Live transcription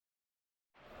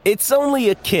It's only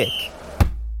a kick.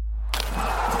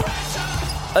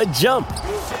 A jump.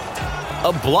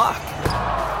 A block.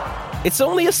 It's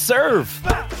only a serve.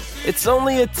 It's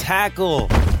only a tackle.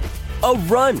 A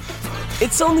run.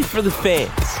 It's only for the fans.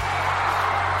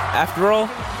 After all,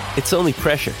 it's only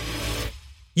pressure.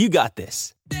 You got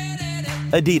this.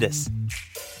 Adidas.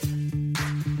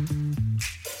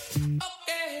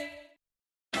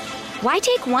 Why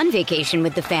take one vacation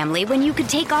with the family when you could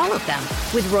take all of them?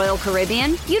 With Royal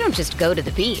Caribbean, you don't just go to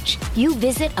the beach. You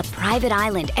visit a private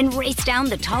island and race down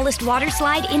the tallest water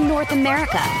slide in North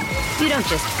America. You don't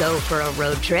just go for a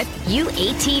road trip. You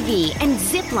ATV and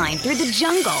zip line through the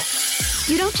jungle.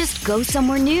 You don't just go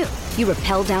somewhere new. You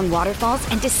rappel down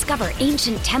waterfalls and discover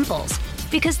ancient temples.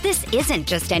 Because this isn't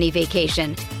just any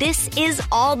vacation. This is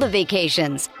all the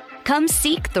vacations. Come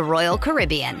seek the Royal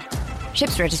Caribbean.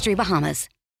 Ships Registry, Bahamas.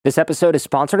 This episode is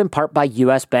sponsored in part by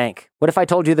U.S. Bank. What if I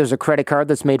told you there's a credit card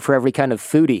that's made for every kind of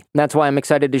foodie? That's why I'm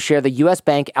excited to share the U.S.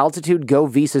 Bank Altitude Go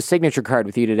Visa Signature Card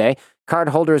with you today. Card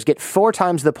holders get 4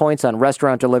 times the points on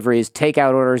restaurant deliveries,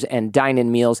 takeout orders, and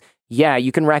dine-in meals. Yeah,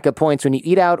 you can rack up points when you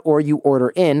eat out or you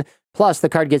order in. Plus, the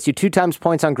card gets you 2 times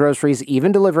points on groceries,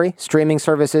 even delivery, streaming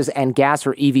services, and gas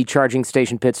or EV charging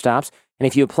station pit stops. And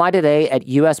if you apply today at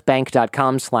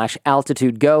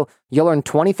usbank.com/altitudego, you'll earn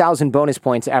 20,000 bonus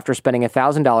points after spending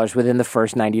 $1,000 within the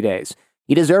first 90 days.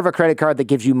 You deserve a credit card that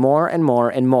gives you more and more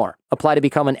and more. Apply to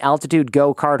become an Altitude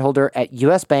Go cardholder at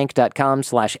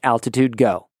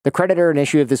usbank.com/altitudego. The creditor and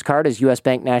issue of this card is U.S.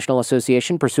 Bank National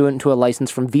Association, pursuant to a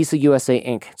license from Visa USA,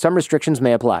 Inc. Some restrictions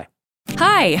may apply.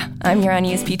 Hi, I'm your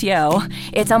unused PTO.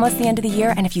 It's almost the end of the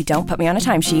year, and if you don't put me on a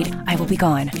timesheet, I will be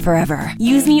gone forever.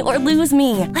 Use me or lose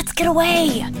me. Let's get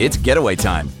away. It's getaway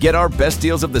time. Get our best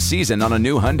deals of the season on a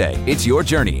new Hyundai. It's your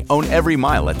journey. Own every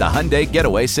mile at the Hyundai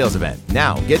Getaway Sales Event.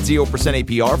 Now, get 0%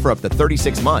 APR for up to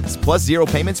 36 months, plus 0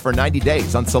 payments for 90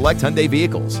 days on select Hyundai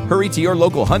vehicles. Hurry to your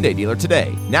local Hyundai dealer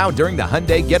today. Now during the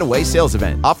Hyundai Getaway Sales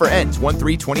Event. Offer ends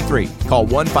 1/3/23. Call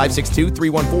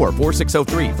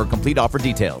 1-562-314-4603 for complete offer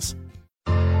details.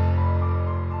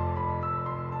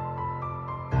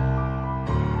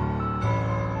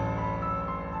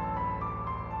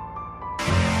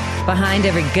 Behind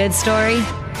every good story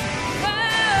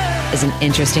is an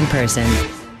interesting person.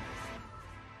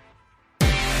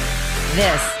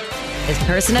 This is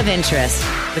Person of Interest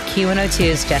with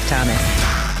Q102's Jeff Thomas.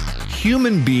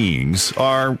 Human beings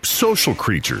are social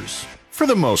creatures, for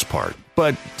the most part.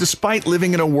 But despite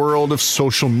living in a world of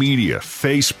social media,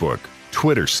 Facebook,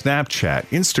 Twitter, Snapchat,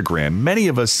 Instagram, many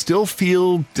of us still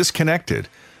feel disconnected,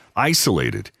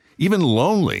 isolated, even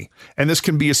lonely. And this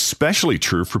can be especially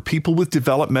true for people with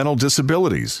developmental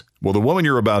disabilities. Well, the woman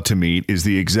you're about to meet is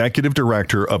the executive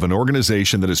director of an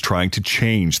organization that is trying to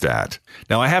change that.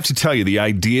 Now, I have to tell you, the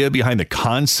idea behind the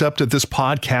concept of this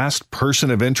podcast, Person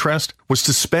of Interest, was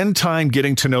to spend time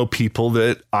getting to know people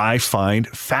that I find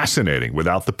fascinating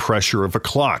without the pressure of a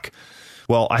clock.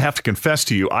 Well, I have to confess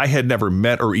to you, I had never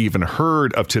met or even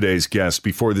heard of today's guest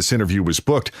before this interview was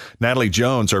booked. Natalie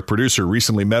Jones, our producer,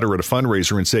 recently met her at a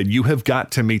fundraiser and said, "You have got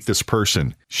to meet this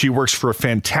person." She works for a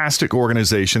fantastic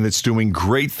organization that's doing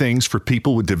great things for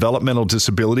people with developmental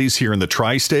disabilities here in the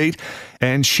tri-state.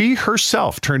 And she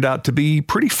herself turned out to be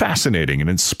pretty fascinating and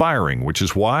inspiring, which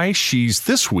is why she's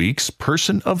this week's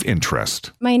Person of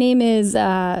Interest. My name is,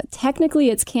 technically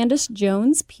it's Candace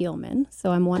Jones Peelman,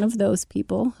 so I'm one of those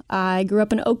people. I grew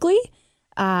up in Oakley,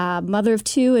 mother of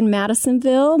 2 in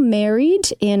Madisonville,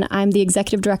 married, and I'm the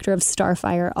executive director of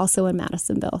Starfire, also in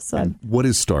Madisonville. So what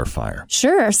is Starfire?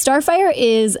 Sure. Starfire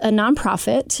is a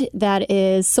nonprofit that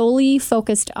is solely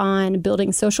focused on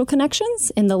building social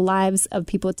connections in the lives of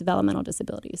people with developmental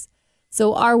disabilities.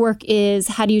 So our work is,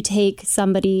 how do you take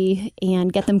somebody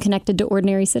and get them connected to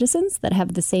ordinary citizens that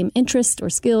have the same interests or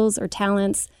skills or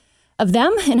talents of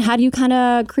them, and how do you kind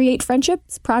of create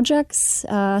friendships, projects,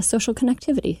 social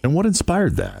connectivity? And what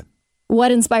inspired that?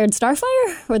 What inspired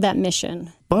Starfire or that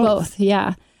mission? Both,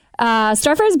 yeah.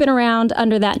 Starfire has been around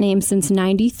under that name since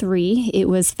 '93. It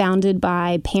was founded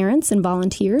by parents and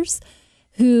volunteers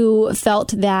who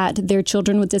felt that their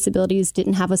children with disabilities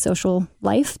didn't have a social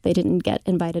life. They didn't get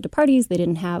invited to parties. They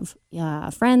didn't have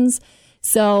friends.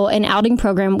 So an outing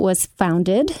program was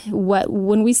founded.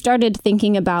 When we started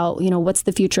thinking about, what's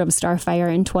the future of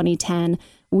Starfire in 2010,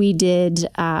 we did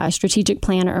a strategic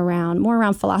plan more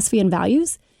around philosophy and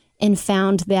values, and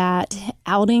found that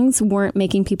outings weren't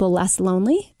making people less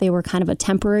lonely. They were kind of a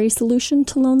temporary solution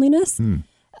to loneliness.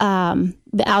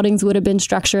 The outings would have been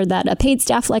structured that a paid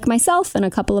staff like myself and a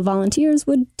couple of volunteers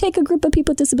would take a group of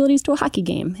people with disabilities to a hockey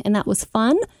game. And that was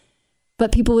fun,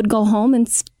 but people would go home and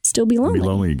still be lonely. Be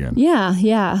lonely again. Yeah.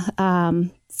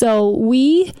 So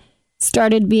we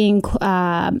started being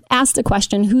asked the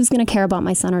question, who's going to care about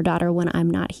my son or daughter when I'm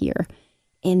not here?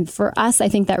 And for us, I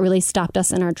think that really stopped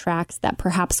us in our tracks, that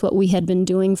perhaps what we had been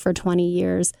doing for 20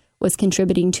 years was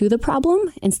contributing to the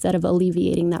problem instead of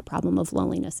alleviating that problem of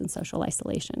loneliness and social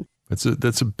isolation.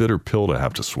 That's a bitter pill to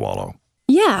have to swallow.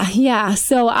 Yeah.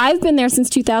 So I've been there since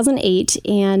 2008,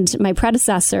 and my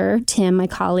predecessor, Tim, my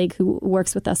colleague who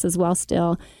works with us as well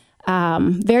still,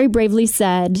 very bravely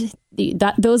said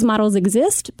that those models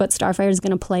exist, but Starfire is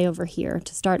going to play over here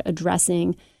to start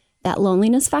addressing that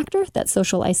loneliness factor, that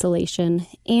social isolation,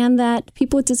 and that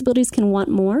people with disabilities can want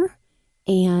more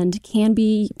and can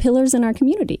be pillars in our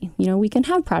community. You know, we can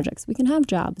have projects, we can have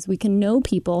jobs, we can know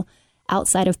people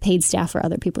outside of paid staff or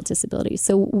other people with disabilities.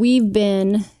 So we've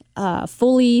been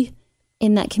fully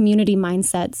in that community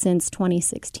mindset since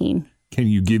 2016. Can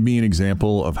you give me an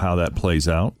example of how that plays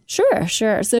out? Sure.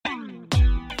 So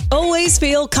always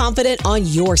feel confident on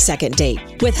your second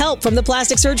date. With help from the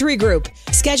Plastic Surgery Group.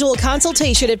 Schedule a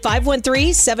consultation at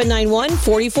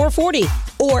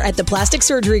 513-791-4440 or at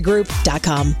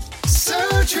theplasticsurgerygroup.com.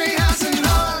 Surgery has an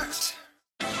art.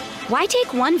 Why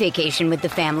take one vacation with the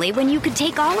family when you could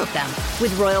take all of them?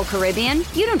 With Royal Caribbean,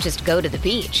 you don't just go to the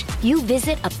beach. You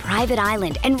visit a private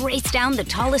island and race down the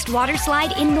tallest water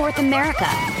slide in North America.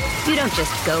 You don't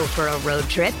just go for a road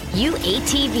trip. You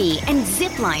ATV and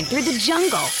zip line through the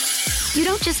jungle. You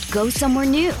don't just go somewhere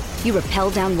new. You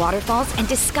rappel down waterfalls and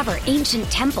discover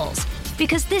ancient temples.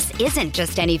 Because this isn't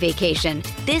just any vacation.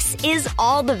 This is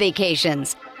all the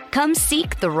vacations. Come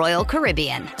seek the Royal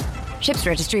Caribbean. Ships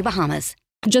Registry, Bahamas.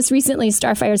 Just recently,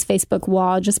 Starfire's Facebook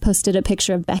wall just posted a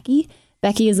picture of Becky.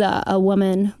 Becky is a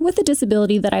woman with a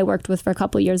disability that I worked with for a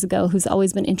couple of years ago who's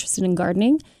always been interested in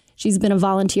gardening. She's been a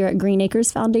volunteer at Green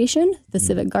Acres Foundation, the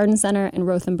Civic Garden Center, and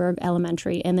Rothenberg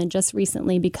Elementary. And then just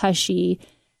recently, because she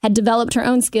had developed her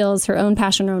own skills, her own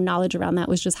passion, her own knowledge around that,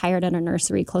 was just hired at a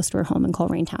nursery close to her home in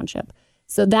Coleraine Township.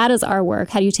 So that is our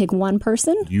work. How do you take one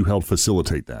person? You help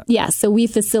facilitate that. Yeah, so we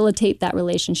facilitate that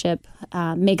relationship,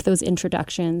 make those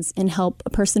introductions, and help a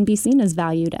person be seen as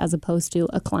valued as opposed to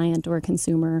a client or a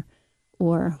consumer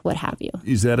or what have you.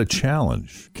 Is that a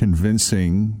challenge,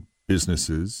 convincing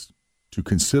businesses to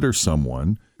consider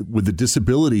someone with a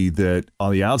disability that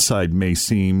on the outside may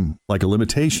seem like a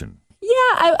limitation?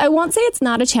 Yeah, I won't say it's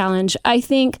not a challenge. I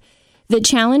think the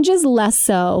challenge is less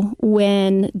so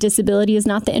when disability is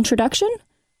not the introduction,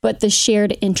 but the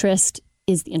shared interest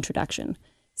is the introduction.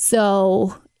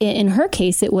 So in her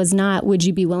case, it was not, would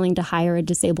you be willing to hire a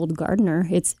disabled gardener?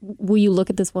 It's, will you look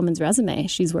at this woman's resume?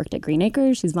 She's worked at Green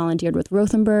Acres. She's volunteered with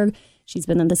Rothenberg. She's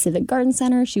been in the Civic Garden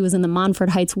Center. She was in the Montford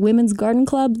Heights Women's Garden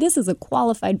Club. This is a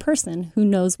qualified person who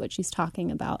knows what she's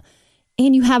talking about.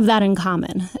 And you have that in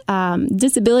common.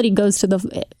 Disability goes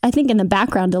to I think in the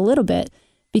background a little bit,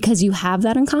 because you have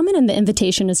that in common and the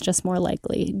invitation is just more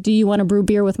likely. Do you want to brew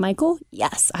beer with Michael?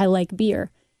 Yes, I like beer.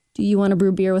 Do you want to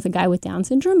brew beer with a guy with Down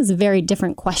syndrome? Is a very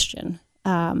different question.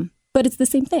 But it's the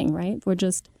same thing, right? We're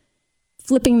just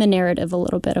flipping the narrative a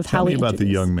little bit of how we Tell me about the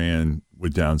young man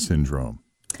with Down syndrome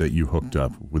that you hooked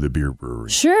up with a beer brewery.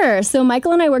 Sure. So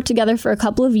Michael and I worked together for a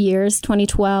couple of years,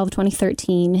 2012,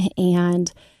 2013,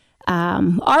 and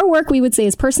our work, we would say,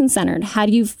 is person-centered. How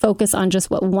do you focus on just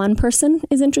what one person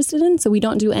is interested in? So we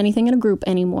don't do anything in a group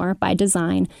anymore by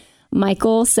design.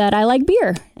 Michael said, I like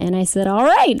beer. And I said, all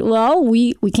right, well,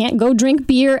 we can't go drink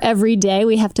beer every day.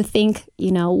 We have to think,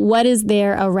 what is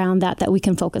there around that we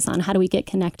can focus on? How do we get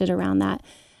connected around that?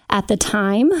 At the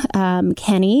time,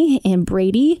 Kenny and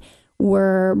Brady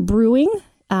were brewing.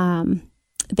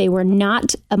 They were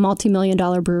not a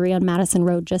multi-million-dollar brewery on Madison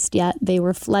Road just yet. They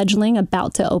were fledgling,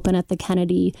 about to open at the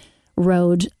Kennedy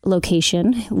Road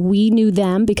location. We knew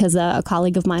them because a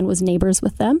colleague of mine was neighbors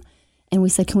with them. And we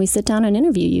said, can we sit down and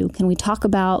interview you? Can we talk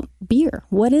about beer?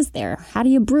 What is there? How do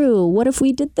you brew? What if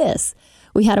we did this?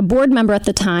 We had a board member at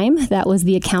the time that was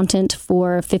the accountant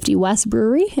for 50 West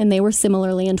Brewery, and they were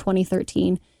similarly in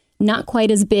 2013. Not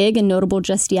quite as big and notable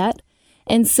just yet.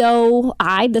 And so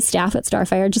the staff at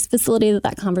Starfire, just facilitated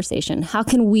that conversation. How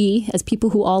can we, as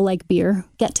people who all like beer,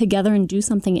 get together and do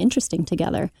something interesting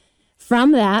together?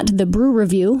 From that, the Brew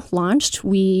Review launched.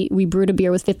 We brewed a beer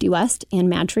with 50 West and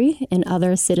Mantry and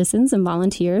other citizens and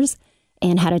volunteers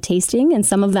and had a tasting. And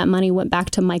some of that money went back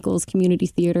to Michael's community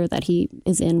theater that he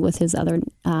is in with his other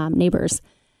neighbors.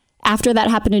 After that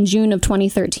happened in June of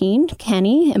 2013,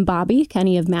 Kenny and Bobby,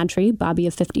 Kenny of Mantry, Bobby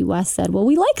of 50 West, said, well,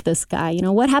 we like this guy.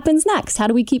 What happens next? How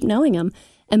do we keep knowing him?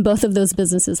 And both of those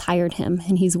businesses hired him,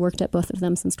 and he's worked at both of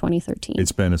them since 2013.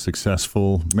 It's been a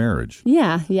successful marriage.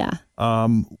 Yeah.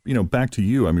 Back to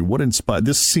you. I mean, what inspired?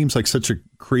 This seems like such a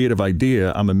creative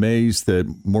idea. I'm amazed that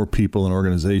more people and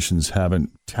organizations haven't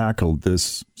tackled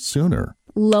this sooner.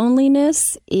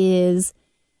 Loneliness is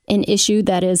an issue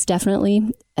that is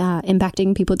definitely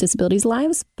impacting people with disabilities'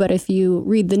 lives. But if you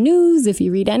read the news, if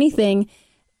you read anything,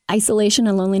 isolation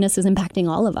and loneliness is impacting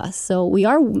all of us. So we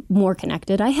are more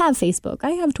connected. I have Facebook,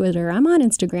 I have Twitter, I'm on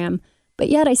Instagram, but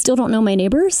yet I still don't know my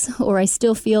neighbors, or I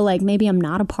still feel like maybe I'm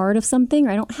not a part of something,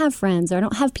 or I don't have friends, or I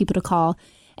don't have people to call.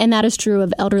 And that is true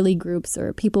of elderly groups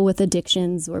or people with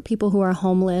addictions or people who are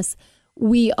homeless.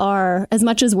 We are, as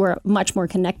much as we're a much more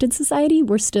connected society,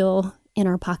 we're still in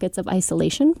our pockets of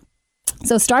isolation.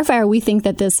 So Starfire, we think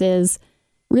that this is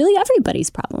really everybody's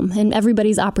problem and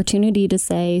everybody's opportunity to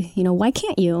say, why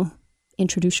can't you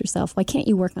introduce yourself? Why can't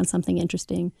you work on something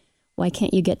interesting? Why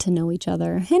can't you get to know each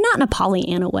other? And not in a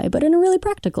Pollyanna way, but in a really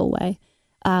practical way.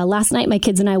 Last night, my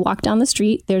kids and I walked down the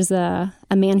street. There's a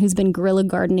man who's been guerrilla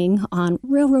gardening on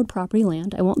railroad property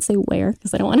land. I won't say where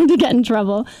because I don't want him to get in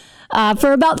trouble.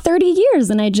 For about 30 years.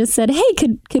 And I just said, hey,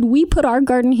 could we put our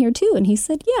garden here too? And he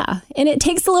said, yeah. And it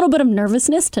takes a little bit of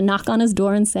nervousness to knock on his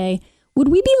door and say, would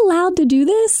we be allowed to do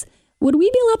this? Would we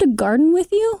be allowed to garden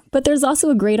with you? But there's also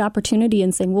a great opportunity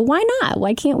in saying, well, why not?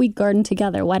 Why can't we garden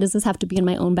together? Why does this have to be in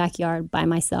my own backyard by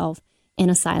myself in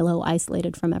a silo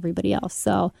isolated from everybody else?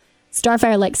 So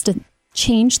Starfire likes to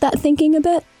change that thinking a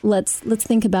bit. Let's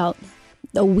think about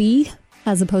a we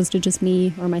as opposed to just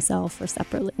me or myself or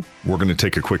separately. We're going to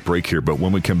take a quick break here, but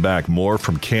when we come back, more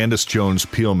from Candace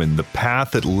Jones-Peelman, the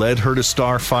path that led her to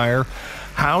Starfire,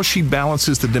 how she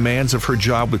balances the demands of her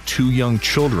job with 2 young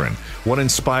children, what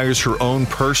inspires her own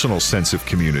personal sense of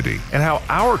community, and how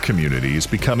our community is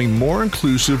becoming more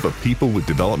inclusive of people with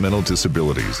developmental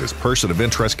disabilities as Person of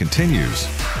Interest continues.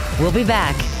 We'll be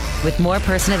back with more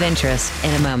Person of Interest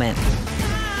in a moment.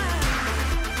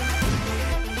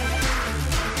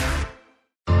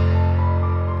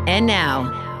 And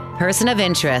now, Person of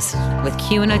Interest with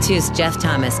Q102's Jeff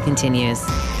Thomas continues.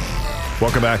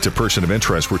 Welcome back to Person of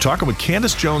Interest. We're talking with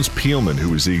Candace Jones-Peelman,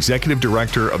 who is the executive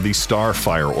director of the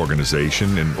Starfire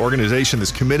organization, an organization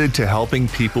that's committed to helping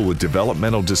people with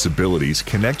developmental disabilities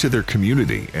connect to their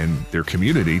community and their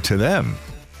community to them.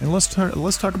 And let's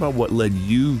talk about what led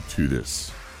you to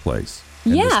this place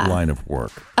and this line of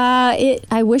work.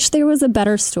 I wish there was a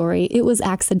better story. It was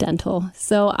accidental.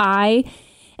 So I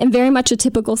am very much a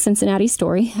typical Cincinnati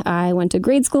story. I went to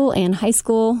grade school and high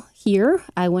school here.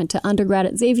 I went to undergrad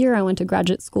at Xavier. I went to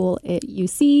graduate school at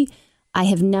UC. I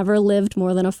have never lived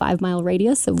more than a 5-mile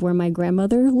radius of where my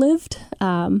grandmother lived,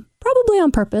 probably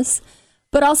on purpose.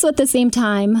 But also at the same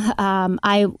time,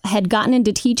 I had gotten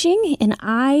into teaching and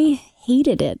I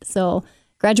hated it. So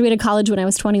graduated college when I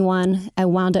was 21. I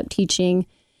wound up teaching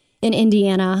in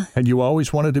Indiana. Had you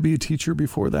always wanted to be a teacher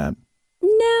before that? No,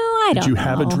 I don't know. Did you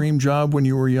have a dream job when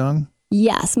you were young?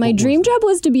 Yes, my dream job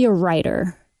was to be a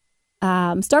writer.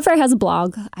 Starfire has a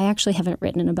blog. I actually haven't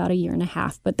written in about a year and a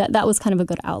half, but that was kind of a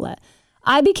good outlet.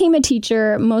 I became a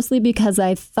teacher mostly because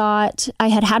I thought I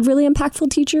had really impactful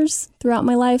teachers throughout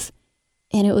my life.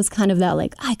 And it was kind of that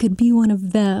like, I could be one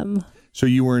of them. So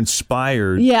you were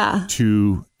inspired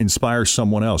to inspire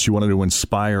someone else. You wanted to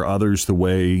inspire others the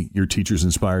way your teachers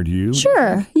inspired you?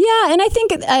 Sure. Yeah. And I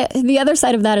think the other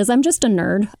side of that is I'm just a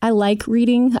nerd. I like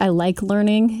reading. I like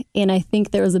learning. And I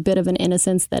think there was a bit of an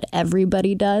innocence that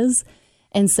everybody does.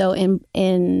 And so in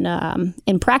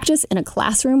practice, in a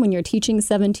classroom, when you're teaching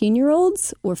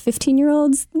 17-year-olds or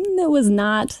 15-year-olds, it was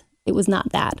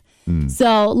not that.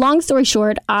 So long story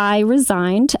short, I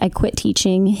resigned. I quit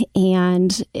teaching.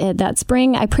 And that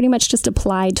spring, I pretty much just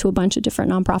applied to a bunch of different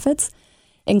nonprofits.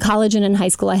 In college and in high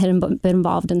school, I had been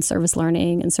involved in service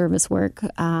learning and service work.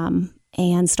 And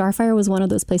Starfire was one of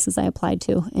those places I applied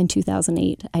to in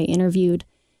 2008. I interviewed,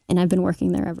 and I've been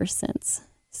working there ever since.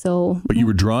 But you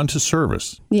were drawn to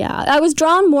service. Yeah, I was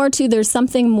drawn more to there's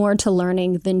something more to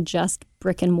learning than just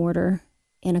brick and mortar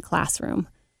in a classroom.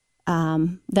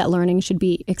 That learning should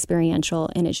be experiential,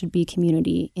 and it should be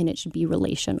community, and it should be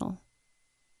relational.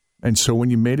 And so when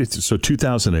you made it, so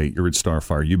 2008, you're at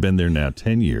Starfire. You've been there now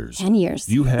 10 years. 10 years.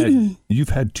 You've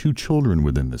had 2 children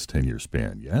within this 10-year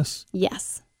span, yes?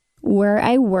 Yes. Where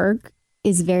I work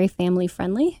is very family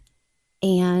friendly,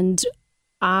 and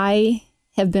I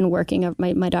have been working.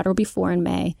 My daughter will be 4 in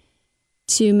May,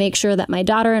 to make sure that my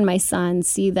daughter and my son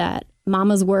see that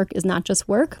Mama's work is not just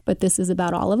work, but this is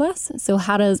about all of us. So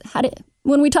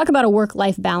when we talk about a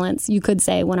work-life balance, you could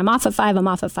say, when I'm off at 5, I'm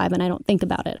off at 5, and I don't think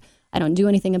about it. I don't do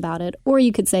anything about it. Or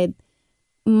you could say,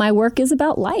 my work is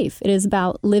about life. It is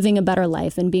about living a better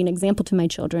life and being an example to my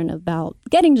children about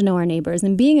getting to know our neighbors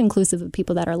and being inclusive of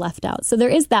people that are left out. So there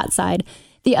is that side.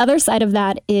 The other side of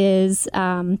that is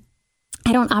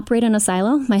I don't operate in a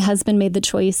silo. My husband made the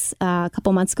choice a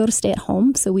couple months ago to stay at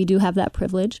home. So we do have that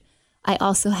privilege. I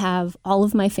also have all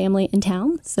of my family in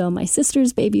town. So my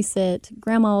sisters babysit,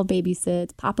 grandma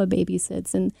babysits, papa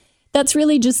babysits. And that's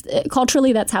really just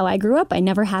culturally, that's how I grew up. I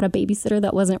never had a babysitter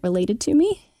that wasn't related to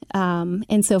me.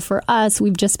 And so for us,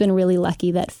 we've just been really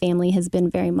lucky that family has been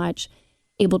very much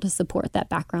able to support that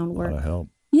background work. A lot of help.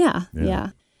 Yeah.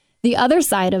 The other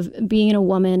side of being a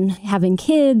woman, having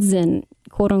kids and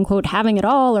quote unquote having it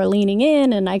all or leaning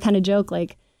in. And I kind of joke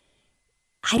like,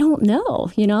 I don't know,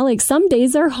 like some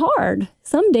days are hard.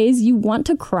 Some days you want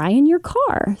to cry in your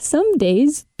car. Some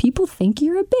days people think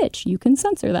you're a bitch. You can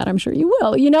censor that. I'm sure you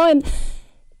will, and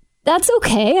that's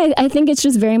okay. I think it's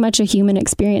just very much a human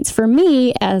experience for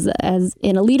me as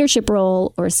in a leadership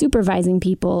role or supervising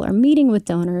people or meeting with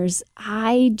donors.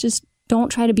 I just don't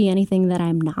try to be anything that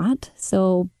I'm not.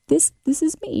 So this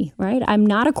is me, right? I'm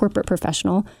not a corporate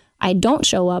professional. I don't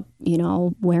show up,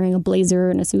 wearing a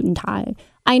blazer and a suit and tie.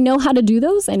 I know how to do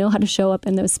those. I know how to show up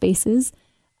in those spaces.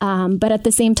 But at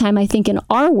the same time, I think in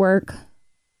our work,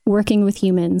 working with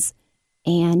humans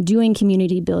and doing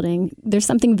community building, there's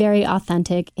something very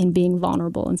authentic in being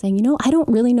vulnerable and saying, I don't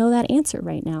really know that answer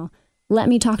right now. Let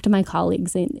me talk to my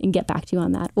colleagues and get back to you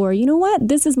on that. Or, you know what?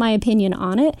 This is my opinion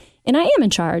on it, and I am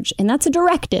in charge, and that's a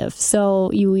directive.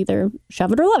 So you either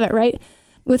shove it or love it, right?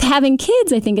 With having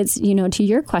kids, I think it's, to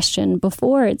your question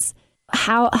before, it's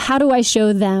how do I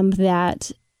show them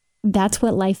that that's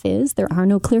what life is? There are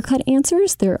no clear-cut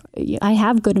answers. I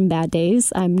have good and bad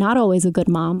days. I'm not always a good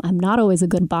mom. I'm not always a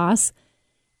good boss.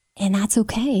 And that's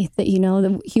okay. That,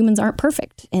 the humans aren't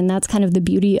perfect. And that's kind of the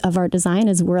beauty of our design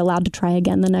is we're allowed to try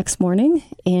again the next morning.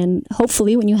 And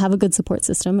hopefully when you have a good support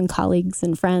system and colleagues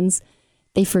and friends,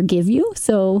 they forgive you.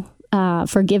 So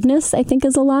forgiveness, I think,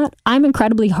 is a lot. I'm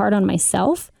incredibly hard on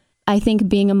myself. I think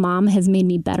being a mom has made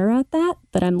me better at that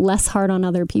I'm less hard on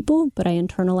other people, but I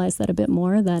internalize that a bit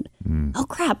more that, oh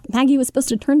crap, Maggie was supposed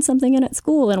to turn something in at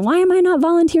school. And why am I not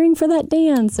volunteering for that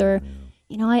dance? Or,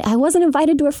 I wasn't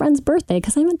invited to a friend's birthday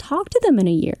because I haven't talked to them in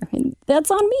a year. And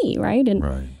that's on me, right?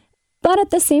 But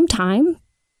at the same time,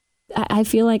 I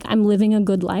feel like I'm living a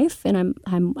good life and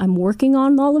I'm working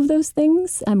on all of those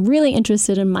things. I'm really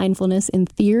interested in mindfulness in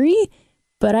theory,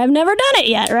 but I've never done it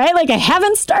yet, right? Like I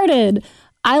haven't started.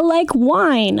 I like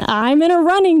wine. I'm in a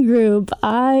running group.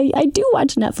 I do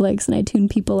watch Netflix and I tune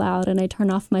people out and I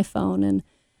turn off my phone. And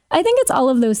I think it's all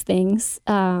of those things.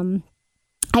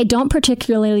 I don't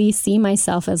particularly see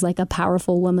myself as like a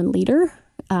powerful woman leader.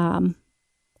 I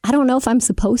don't know if I'm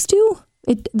supposed to.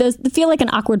 It does feel like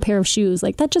an awkward pair of shoes.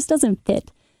 Like that just doesn't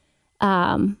fit.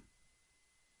 Yeah.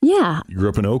 You grew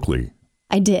up in Oakley.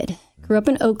 I did. Grew up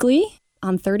in Oakley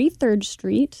on 33rd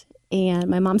Street. And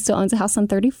my mom still owns a house on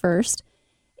 31st.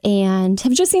 And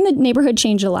have just seen the neighborhood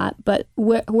change a lot. But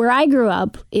where I grew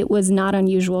up, it was not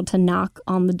unusual to knock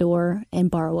on the door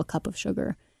and borrow a cup of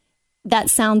sugar.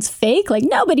 That sounds fake. Like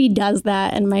nobody does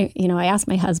that. And I asked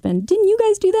my husband, didn't you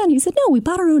guys do that? And he said, no, we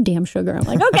bought our own damn sugar. I'm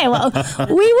like, okay, well,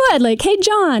 we would. Like, hey,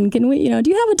 John, can we, do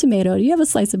you have a tomato? Do you have a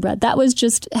slice of bread? That was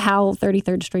just how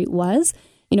 33rd Street was.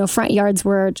 Front yards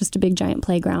were just a big giant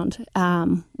playground.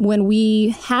 When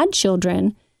we had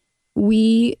children,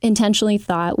 we intentionally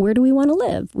thought, where do we want to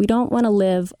live? We don't want to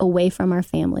live away from our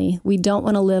family. We don't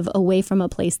want to live away from a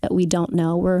place that we don't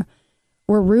know. We're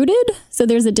rooted. So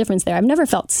there's a difference there. I've never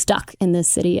felt stuck in this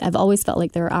city. I've always felt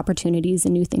like there are opportunities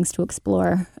and new things to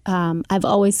explore. I've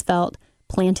always felt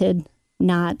planted,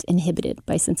 not inhibited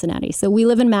by Cincinnati. So we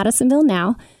live in Madisonville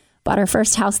now, bought our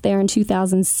first house there in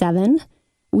 2007.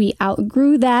 We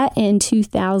outgrew that in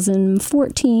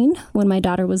 2014 when my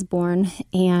daughter was born.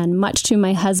 And much to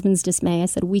my husband's dismay, I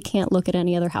said, we can't look at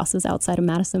any other houses outside of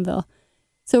Madisonville.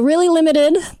 So really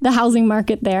limited the housing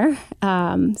market there.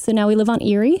 So now we live on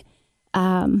Erie.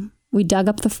 We dug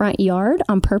up the front yard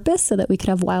on purpose so that we could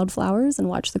have wildflowers and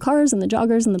watch the cars and the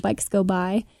joggers and the bikes go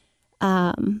by.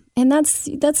 And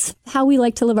that's how we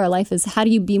like to live our life is how do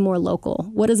you be more local?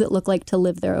 What does it look like to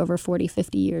live there over 40,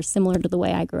 50 years, similar to the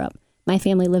way I grew up? My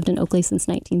family lived in Oakley since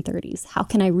 1930s. How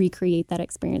can I recreate that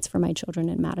experience for my children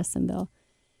in Madisonville?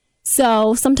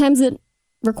 So sometimes it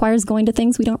requires going to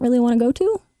things we don't really want to go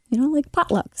to, like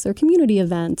potlucks or community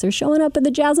events or showing up at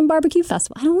the Jazz and Barbecue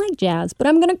Festival. I don't like jazz, but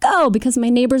I'm going to go because my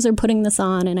neighbors are putting this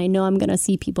on and I know I'm going to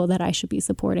see people that I should be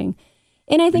supporting.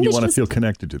 And I think you want to feel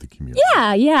connected to the community.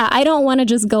 Yeah. I don't want to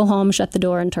just go home, shut the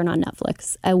door and turn on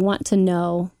Netflix. I want to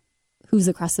know who's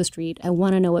across the street. I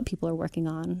want to know what people are working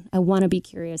on. I want to be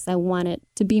curious. I want it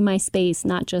to be my space,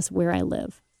 not just where I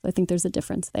live. So I think there's a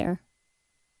difference there.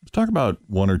 Let's talk about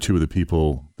one or two of the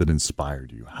people that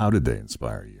inspired you. How did they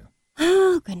inspire you?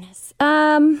 Oh, goodness.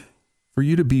 For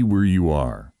you to be where you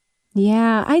are.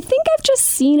 Yeah, I think I've just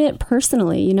seen it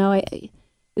personally. You know,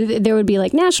 there would be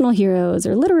like national heroes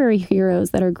or literary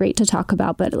heroes that are great to talk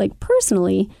about. But like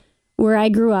personally, where I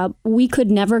grew up, we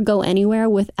could never go anywhere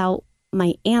without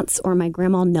my aunts or my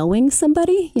grandma knowing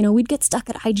somebody. You know, we'd get stuck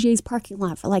at IGA's parking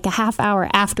lot for like a half hour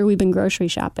after we've been grocery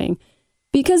shopping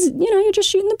because, you know, you're just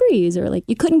shooting the breeze, or like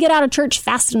you couldn't get out of church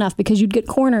fast enough because you'd get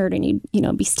cornered and you'd, you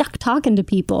know, be stuck talking to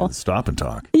people. Stop and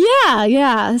talk.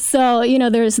 Yeah. So, you know,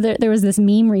 there was this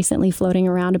meme recently floating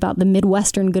around about the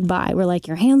Midwestern goodbye, where like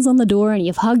your hand's on the door and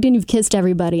you've hugged and you've kissed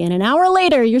everybody, and an hour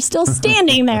later you're still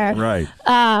standing there. Right.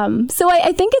 So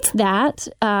I think it's that.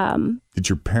 Did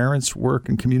your parents work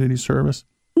in community service?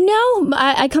 No,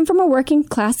 I come from a working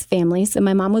class family. So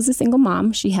my mom was a single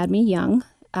mom. She had me young.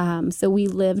 So we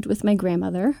lived with my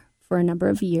grandmother for a number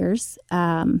of years.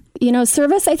 You know,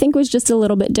 service, I think, was just a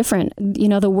little bit different. You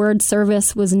know, the word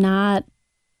service was not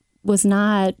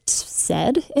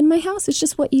said in my house. It's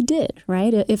just what you did,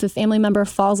 right? If a family member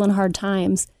falls on hard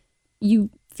times, you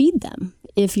feed them.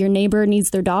 If your neighbor needs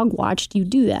their dog watched, you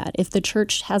do that. If the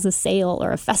church has a sale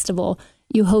or a festival,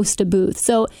 you host a booth.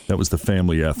 So that was the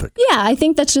family ethic. Yeah, I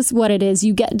think that's just what it is.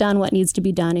 You get done what needs to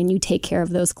be done, and you take care of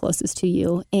those closest to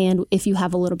you. And if you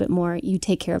have a little bit more, you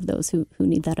take care of those who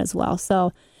need that as well.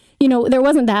 So, you know, there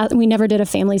wasn't that. We never did a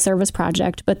family service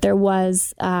project, but there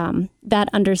was that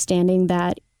understanding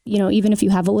that, you know, even if you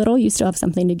have a little, you still have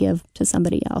something to give to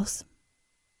somebody else.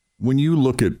 When you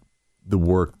look at the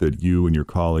work that you and your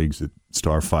colleagues at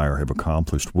Starfire have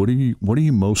accomplished, what are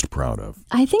you most proud of?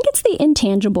 I think it's the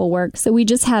intangible work. So we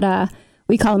just had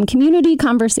we call them community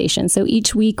conversations. So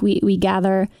each week we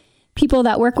gather people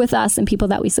that work with us and people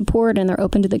that we support, and they're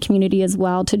open to the community as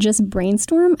well, to just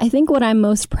brainstorm. I think what I'm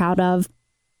most proud of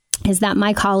is that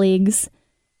my colleagues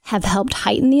have helped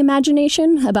heighten the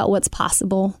imagination about what's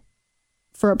possible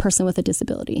for a person with a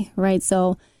disability, right?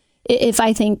 So if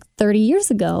I think 30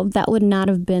 years ago, that would not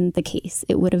have been the case.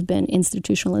 It would have been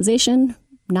institutionalization,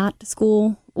 not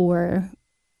school, or,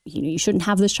 you know, you shouldn't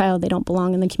have this child, they don't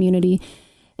belong in the community.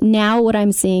 Now what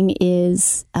I'm seeing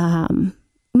is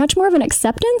much more of an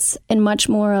acceptance and much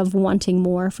more of wanting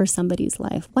more for somebody's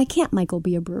life. Why can't Michael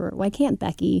be a brewer? Why can't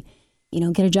Becky, you know,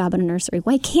 get a job in a nursery?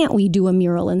 Why can't we do a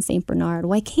mural in St. Bernard?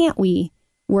 Why can't we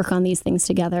work on these things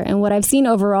together? And what I've seen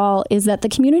overall is that the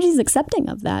community is accepting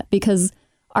of that, because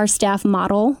our staff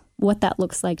model what that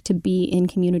looks like to be in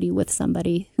community with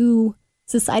somebody who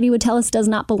society would tell us does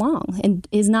not belong and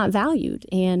is not valued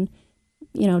and,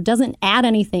 you know, doesn't add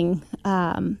anything.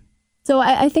 So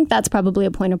I think that's probably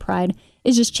a point of pride,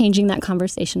 is just changing that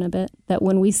conversation a bit, that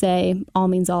when we say all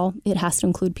means all, it has to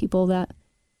include people that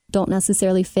don't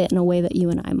necessarily fit in a way that you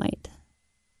and I might.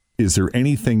 Is there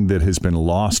anything that has been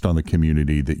lost on the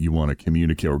community that you want to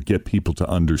communicate or get people to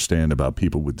understand about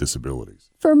people with disabilities?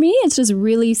 For me, it's just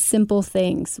really simple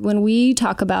things. When we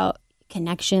talk about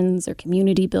connections or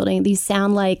community building, these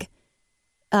sound like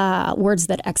words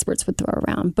that experts would throw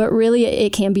around. But really,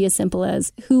 it can be as simple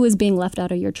as who is being left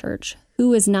out of your church,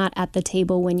 who is not at the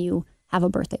table when you have a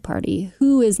birthday party,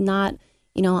 who is not,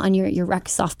 you know, on your rec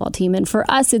softball team. And for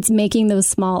us, it's making those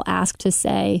small asks to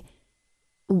say,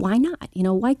 why not? You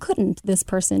know, why couldn't this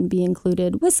person be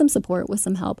included with some support, with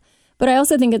some help? But I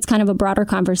also think it's kind of a broader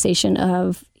conversation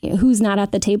of, you know, who's not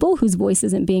at the table, whose voice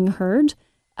isn't being heard.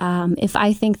 If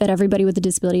I think that everybody with a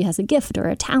disability has a gift or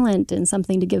a talent and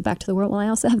something to give back to the world, well, I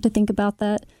also have to think about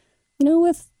that, you know,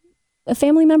 with a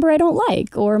family member I don't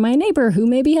like, or my neighbor who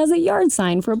maybe has a yard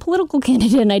sign for a political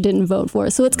candidate and I didn't vote for.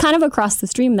 So it's kind of across the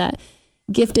stream that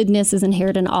giftedness is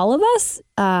inherent in all of us.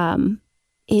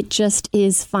 It just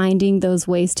is finding those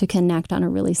ways to connect on a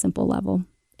really simple level.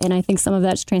 And I think some of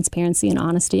that's transparency and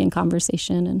honesty and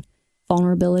conversation and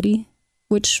vulnerability,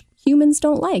 which humans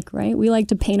don't like, right? We like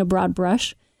to paint a broad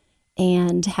brush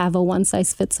and have a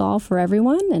one-size-fits-all for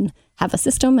everyone and have a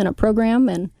system and a program,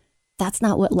 and that's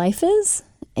not what life is.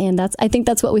 And I think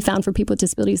that's what we found for people with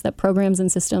disabilities, that programs and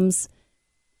systems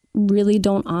really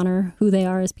don't honor who they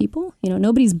are as people. You know,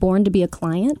 nobody's born to be a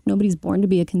client. Nobody's born to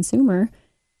be a consumer.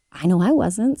 I know I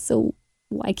wasn't. So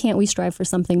why can't we strive for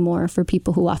something more for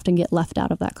people who often get left out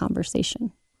of that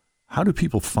conversation? How do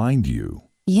people find you?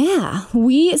 Yeah,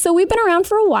 we've been around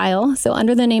for a while. So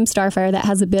under the name Starfire, that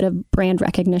has a bit of brand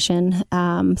recognition.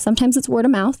 Sometimes it's word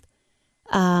of mouth.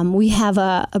 We have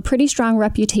a pretty strong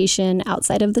reputation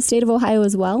outside of the state of Ohio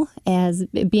as well as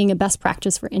being a best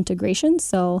practice for integration.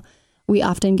 So We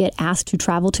often get asked to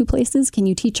travel to places. Can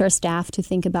you teach our staff to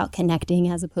think about connecting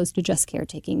as opposed to just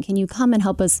caretaking? Can you come and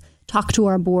help us talk to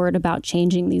our board about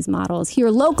changing these models? Here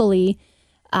locally,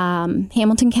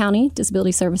 Hamilton County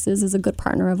Disability Services is a good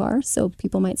partner of ours. So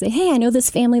people might say, hey, I know this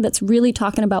family that's really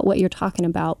talking about what you're talking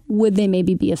about. Would they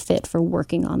maybe be a fit for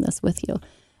working on this with you?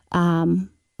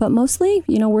 But mostly,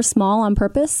 we're small on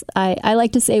purpose. I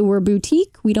like to say we're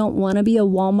boutique. We don't want to be a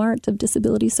Walmart of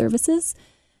disability services.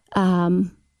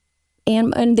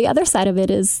 And the other side of it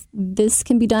is this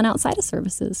can be done outside of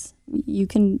services. You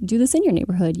can do this in your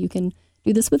neighborhood. You can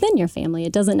do this within your family.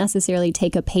 It doesn't necessarily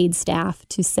take a paid staff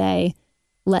to say,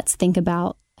 let's think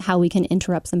about how we can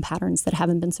interrupt some patterns that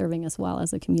haven't been serving us well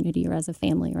as a community or as a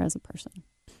family or as a person.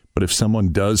 But if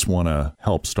someone does want to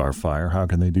help Starfire, how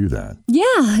can they do that?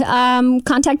 Yeah,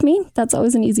 contact me. That's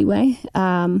always an easy way.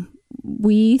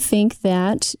 We think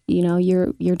that,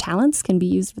 your talents can be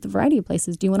used with a variety of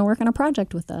places. Do you want to work on a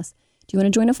project with us? Do you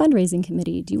want to join a fundraising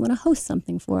committee? Do you want to host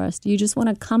something for us? Do you just want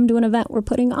to come to an event we're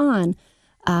putting on?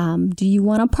 Do you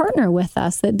want to partner with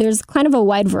us? There's kind of a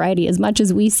wide variety. As much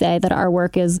as we say that our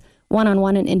work is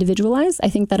one-on-one and individualized, I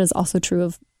think that is also true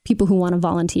of people who want to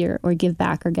volunteer or give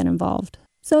back or get involved.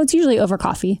 So it's usually over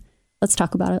coffee. Let's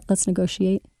talk about it. Let's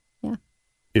negotiate. Yeah.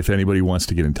 If anybody wants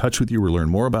to get in touch with you or learn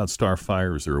more about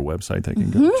Starfire, is there a website they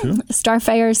can go to?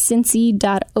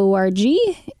 StarfireCincy.org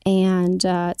and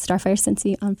Starfire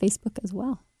Cincy on Facebook as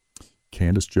well.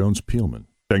 Candace Jones-Peelman,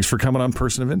 thanks for coming on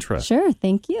Person of Interest. Sure.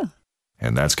 Thank you.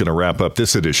 And that's going to wrap up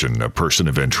this edition of Person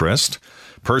of Interest.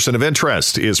 Person of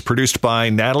Interest is produced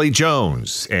by Natalie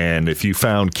Jones. And if you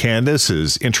found Candace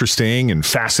as interesting and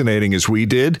fascinating as we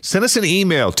did, send us an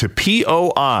email to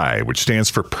POI, which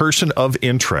stands for Person of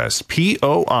Interest,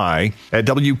 POI at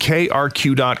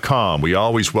WKRQ.com. We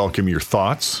always welcome your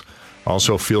thoughts.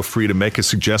 Also, feel free to make a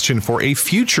suggestion for a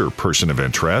future Person of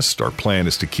Interest. Our plan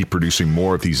is to keep producing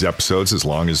more of these episodes as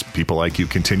long as people like you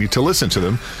continue to listen to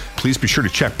them. Please be sure to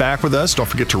check back with us. Don't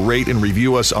forget to rate and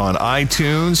review us on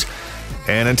iTunes.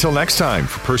 And until next time,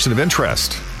 for Person of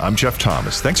Interest, I'm Jeff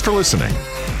Thomas. Thanks for listening.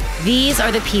 These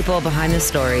are the people behind the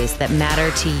stories that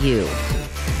matter to you.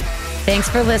 Thanks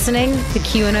for listening to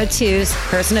Q102's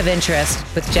Person of Interest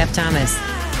with Jeff Thomas.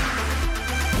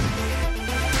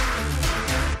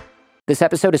 This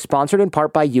episode is sponsored in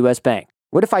part by U.S. Bank.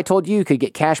 What if I told you you could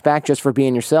get cash back just for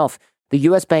being yourself? The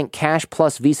U.S. Bank Cash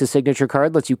Plus Visa Signature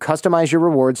Card lets you customize your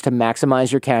rewards to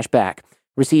maximize your cash back.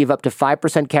 Receive up to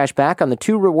 5% cash back on the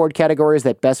 2 reward categories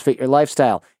that best fit your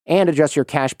lifestyle, and adjust your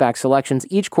cash back selections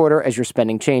each quarter as your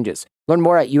spending changes. Learn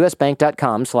more at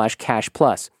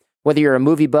usbank.com/cashplus. Whether you're a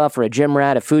movie buff or a gym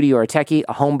rat, a foodie or a techie,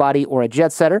 a homebody or a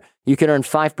jet setter, you can earn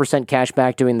 5% cash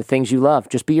back doing the things you love.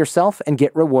 Just be yourself and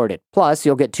get rewarded. Plus,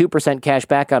 you'll get 2% cash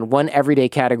back on one everyday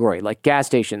category like gas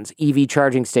stations, EV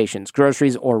charging stations,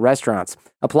 groceries, or restaurants.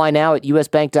 Apply now at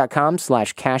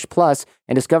usbank.com/cashplus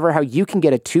and discover how you can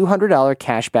get a $200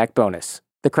 cash back bonus.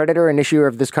 The creditor and issuer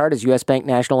of this card is U.S. Bank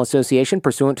National Association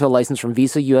pursuant to a license from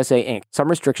Visa USA, Inc. Some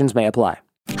restrictions may apply.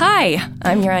 Hi,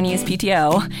 I'm your unused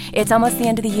PTO. It's almost the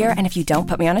end of the year, and if you don't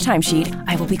put me on a timesheet,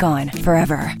 I will be gone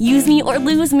forever. Use me or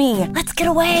lose me. Let's get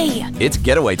away. It's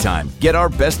getaway time. Get our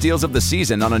best deals of the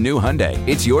season on a new Hyundai.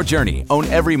 It's your journey. Own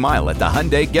every mile at the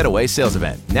Hyundai Getaway Sales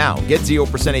Event. Now, get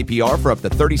 0% APR for up to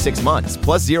 36 months,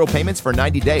 plus 0 payments for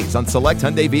 90 days on select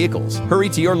Hyundai vehicles. Hurry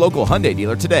to your local Hyundai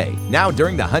dealer today. Now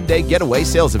during the Hyundai Getaway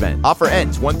Sales Event. Offer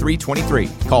ends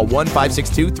 1/3/23. Call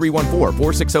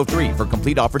 1-562-314-4603 for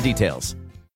complete offer details.